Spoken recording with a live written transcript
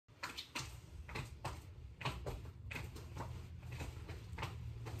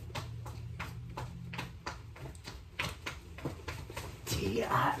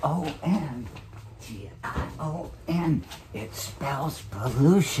T-I-O-N. T-I-O-N. It spells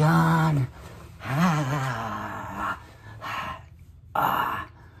pollution.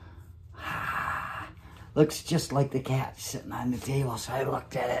 Looks just like the cat sitting on the table, so I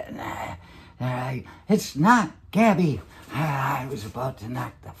looked at it and it's not Gabby. I was about to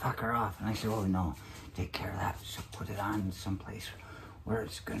knock the fucker off, and I said, oh no, take care of that. So put it on someplace where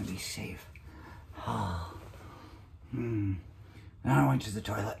it's going to be safe. Then I went to the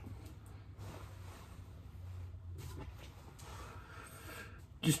toilet.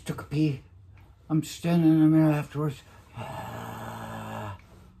 Just took a pee. I'm standing in the mirror afterwards.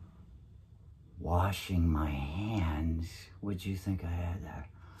 Washing my hands. What'd you think I had there?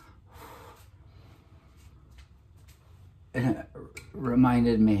 And it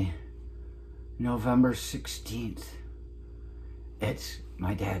reminded me, November 16th. It's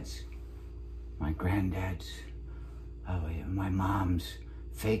my dad's, my granddad's, my mom's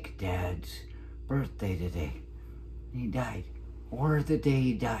fake dad's birthday today. He died. Or the day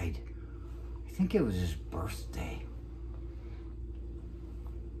he died. I think it was his birthday.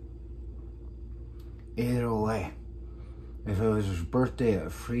 Either way, if it was his birthday,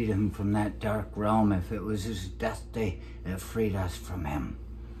 it freed him from that dark realm. If it was his death day, it freed us from him.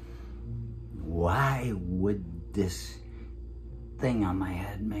 Why would this thing on my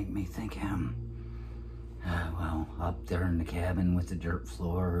head make me think him? Well, up there in the cabin with the dirt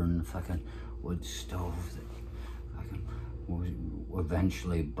floor and the fucking wood stove that fucking will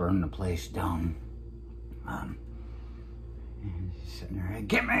eventually burn the place down. Sitting there,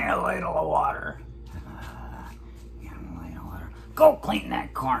 get me a ladle of water. Go clean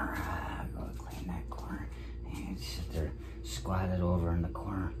that corner. Go clean that corner. And sit there, squatted over in the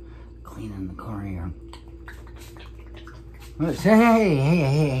corner, cleaning the corner here. Say,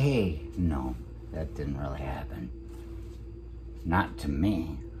 hey. No, that didn't really happen. Not to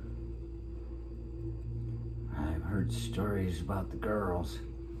me. I've heard stories about the girls.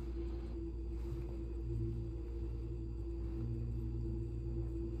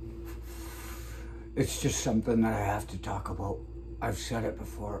 It's just something that I have to talk about. I've said it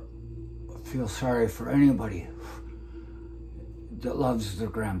before. I feel sorry for anybody that loves their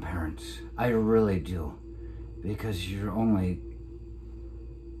grandparents. I really do. Because you're only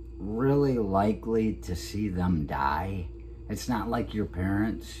really likely to see them die. It's not like your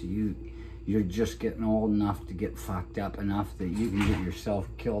parents. You're just getting old enough to get fucked up enough that you can get yourself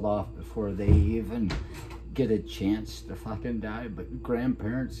killed off before they even get a chance to fucking die. But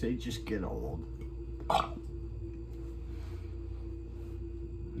grandparents, they just get old.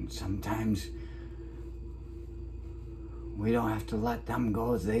 And sometimes we don't have to let them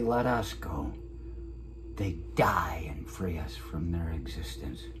go, they let us go. They die and free us from their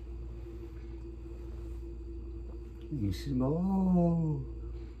existence. You said, oh,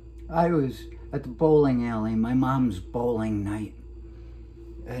 I was at the bowling alley, my mom's bowling night,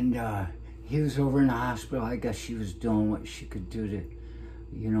 and he was over in the hospital. I guess she was doing what she could do to,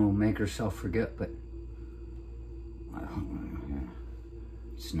 make herself forget, but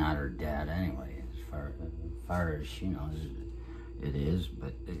it's not her dad anyway, as far as she knows. It is,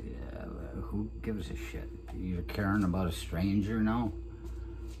 but who gives a shit? You're caring about a stranger now?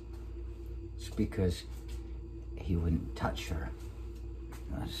 It's because he wouldn't touch her.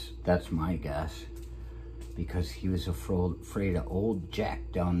 That's my guess. Because he was afraid of old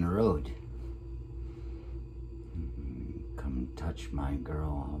Jack down the road. Come touch my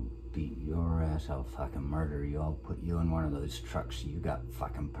girl, I'll beat your ass, I'll fucking murder you, I'll put you in one of those trucks you got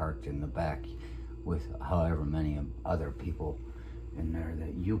fucking parked in the back with however many other people in there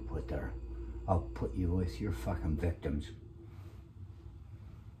that you put there. I'll put you with your fucking victims.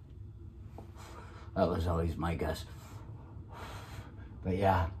 That was always my guess. But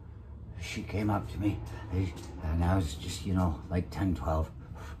yeah, she came up to me, and I was just, like 10, 12.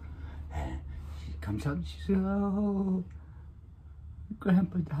 And she comes up and she said, oh,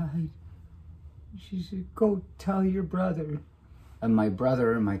 Grandpa died. She said, go tell your brother. And my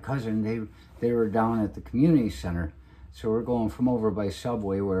brother and my cousin, they were down at the community center. So we're going from over by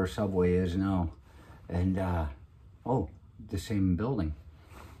Subway, where Subway is now. And, the same building.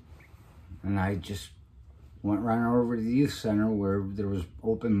 And I just went running over to the youth center where there was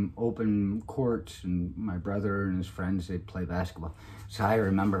open courts, and my brother and his friends, they'd play basketball. So I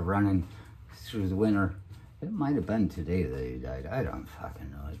remember running through the winter. It might have been today that he died. I don't fucking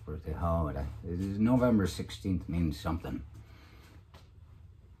know his birthday. How would I? November 16th means something.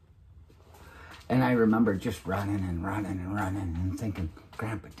 And I remember just running and thinking,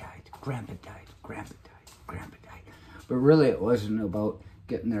 Grandpa died, Grandpa died, Grandpa died, Grandpa died. But really it wasn't about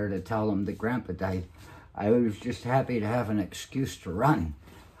getting there to tell him that Grandpa died. I was just happy to have an excuse to run.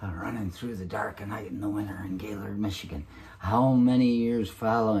 Running through the dark night in the winter in Gaylord, Michigan. How many years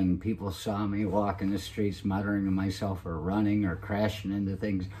following people saw me walking the streets muttering to myself or running or crashing into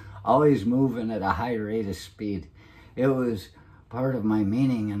things, always moving at a high rate of speed. It was part of my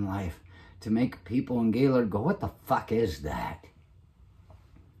meaning in life to make people in Gaylord go, what the fuck is that?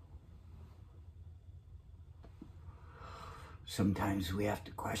 Sometimes we have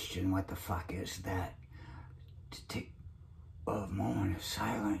to question what the fuck is that, to take a moment of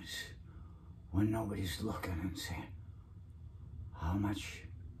silence when nobody's looking and saying, how much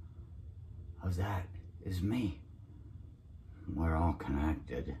of that is me? We're all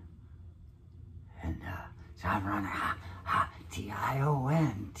connected. And so I'm running,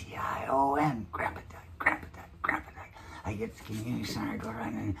 T-I-O-N, T-I-O-n, grab it, grab it, grab it. I get to the community center, I go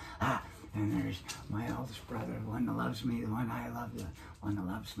running, and there's my oldest brother, the one that loves me, the one I love, the one that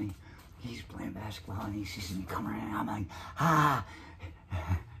loves me. He's playing basketball and he sees me come around and I'm like,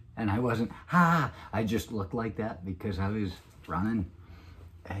 and I wasn't, I just looked like that because I was running.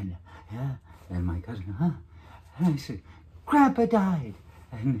 And and my cousin, and I said, Grandpa died.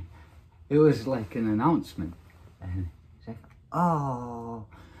 And it was like an announcement. And he's like, oh.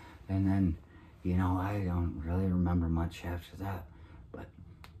 And then, you know, I don't really remember much after that, but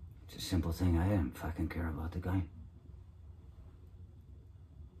it's a simple thing. I didn't fucking care about the guy.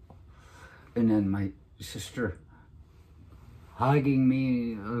 And then my sister hugging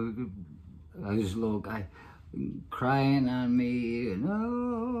me, this little guy crying on me, and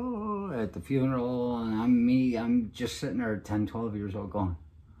at the funeral, and I'm just sitting there at 10, 12 years old going,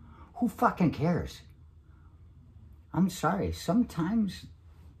 who fucking cares? I'm sorry, sometimes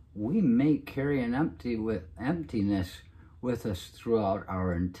we may carry an emptiness with us throughout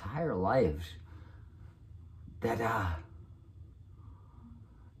our entire lives that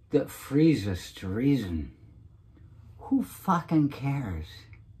frees us to reason. Who fucking cares?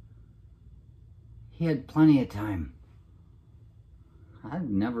 He had plenty of time. I've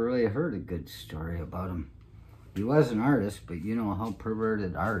never really heard a good story about him. He was an artist, but you know how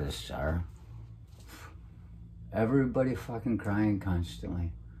perverted artists are. Everybody fucking crying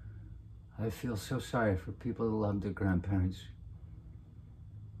constantly. I feel so sorry for people who love their grandparents.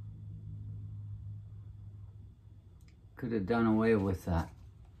 Could have done away with that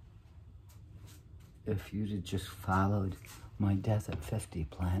if you'd have just followed my death at 50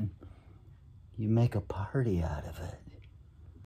 plan. You make a party out of it.